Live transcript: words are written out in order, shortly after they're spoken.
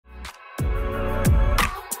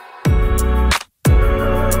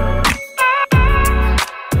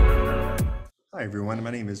Hi everyone, my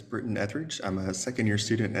name is Britton Ethridge. I'm a second year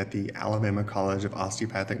student at the Alabama College of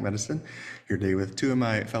Osteopathic Medicine, here today with two of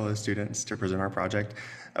my fellow students to present our project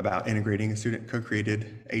about integrating a student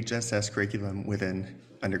co-created HSS curriculum within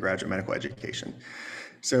undergraduate medical education.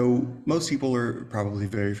 So most people are probably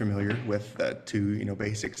very familiar with the two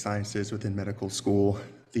basic sciences within medical school,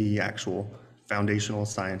 the actual foundational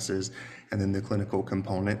sciences, and then the clinical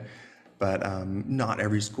component. But not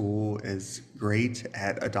every school is great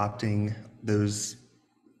at adopting those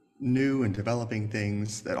new and developing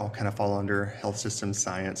things that all kind of fall under health system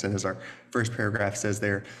science. And as our first paragraph says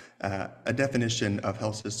there, a definition of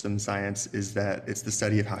health system science is that it's the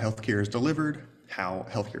study of how healthcare is delivered, how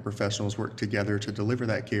healthcare professionals work together to deliver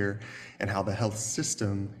that care, and how the health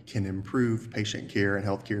system can improve patient care and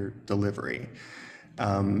healthcare delivery.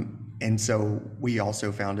 And so we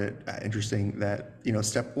also found it interesting that,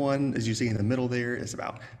 step one, as you see in the middle there, is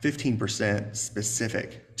about 15%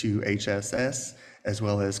 specific to HSS, as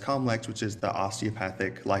well as COMLEX, which is the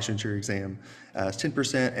osteopathic licensure exam, is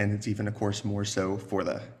 10%, and it's even, of course, more so for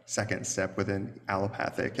the second step within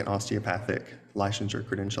allopathic and osteopathic licensure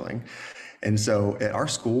credentialing. And so at our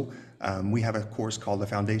school, we have a course called The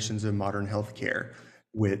Foundations of Modern Healthcare,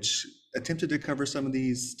 which attempted to cover some of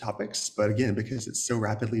these topics, but again, because it's so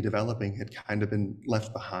rapidly developing, had kind of been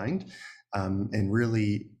left behind. And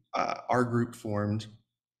really, our group formed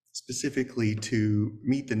specifically to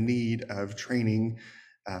meet the need of training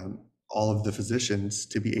all of the physicians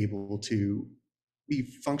to be able to be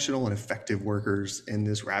functional and effective workers in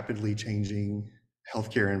this rapidly changing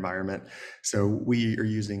healthcare environment. So we are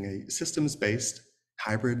using a systems-based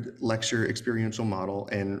hybrid lecture experiential model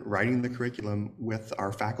and writing the curriculum with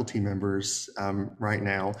our faculty members right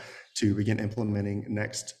now to begin implementing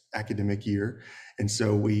next academic year. And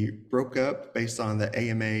so we broke up, based on the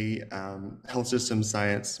AMA health system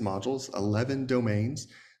science modules, 11 domains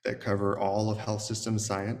that cover all of health system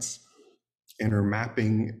science, and are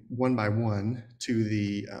mapping one by one to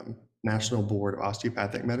the National Board of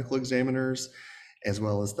Osteopathic Medical Examiners, as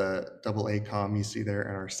well as the AACOM you see there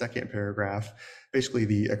in our second paragraph, basically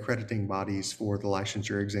the accrediting bodies for the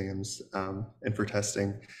licensure exams and for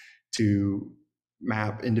testing, to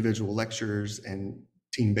map individual lectures and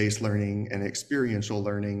team-based learning and experiential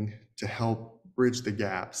learning to help bridge the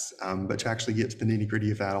gaps. But to actually get to the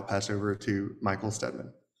nitty-gritty of that, I'll pass over to Michael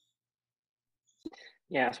Steadman.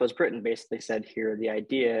 Yeah, so as Britton basically said here, the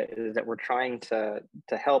idea is that we're trying to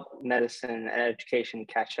help medicine and education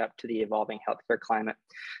catch up to the evolving healthcare climate.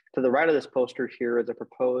 To the right of this poster here is a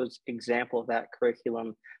proposed example of that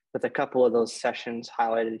curriculum with a couple of those sessions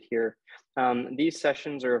highlighted here. These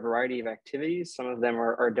sessions are a variety of activities. Some of them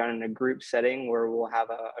are done in a group setting where we'll have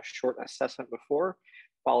a short assessment before,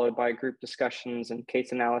 followed by group discussions and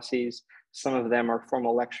case analyses. Some of them are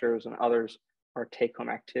formal lectures and others are take-home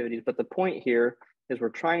activities. But the point here is we're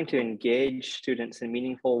trying to engage students in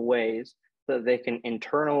meaningful ways so that they can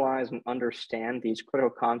internalize and understand these critical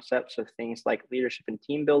concepts of things like leadership and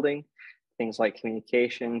team building, things like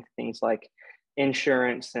communication, things like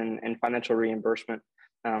insurance and financial reimbursement,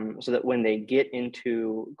 so that when they get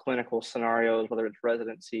into clinical scenarios, whether it's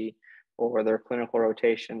residency or their clinical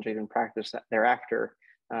rotations or even practice thereafter,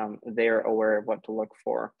 they're aware of what to look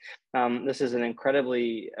for. This is an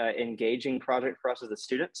incredibly engaging project for us as the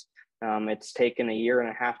students. It's taken a year and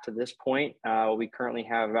a half to this point. We currently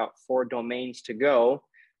have about 4 domains to go,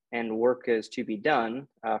 and work is to be done.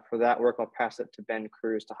 For that work, I'll pass it to Ben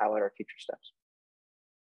Cruz to highlight our future steps.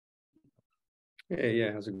 Hey,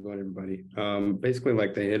 yeah, how's it going, everybody? Basically,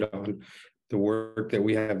 like they hit on, the work that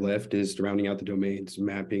we have left is rounding out the domains,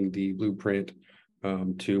 mapping the blueprint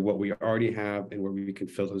to what we already have and where we can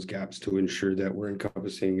fill those gaps to ensure that we're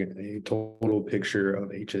encompassing a total picture of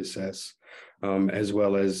HSS, as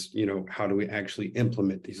well as, how do we actually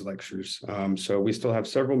implement these lectures? So we still have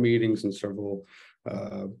several meetings and several,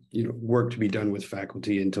 work to be done with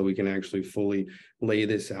faculty until we can actually fully lay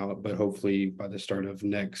this out. But hopefully by the start of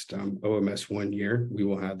next OMS 1 year, we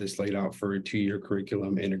will have this laid out for a 2-year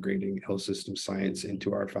curriculum integrating health system science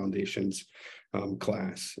into our foundations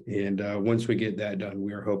class. And once we get that done,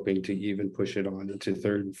 we are hoping to even push it on into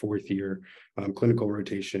 3rd and 4th year clinical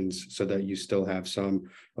rotations, so that you still have some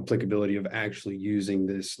applicability of actually using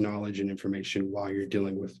this knowledge and information while you're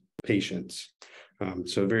dealing with patients.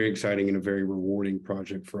 So very exciting and a very rewarding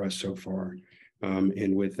project for us so far.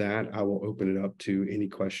 And with that, I will open it up to any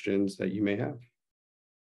questions that you may have.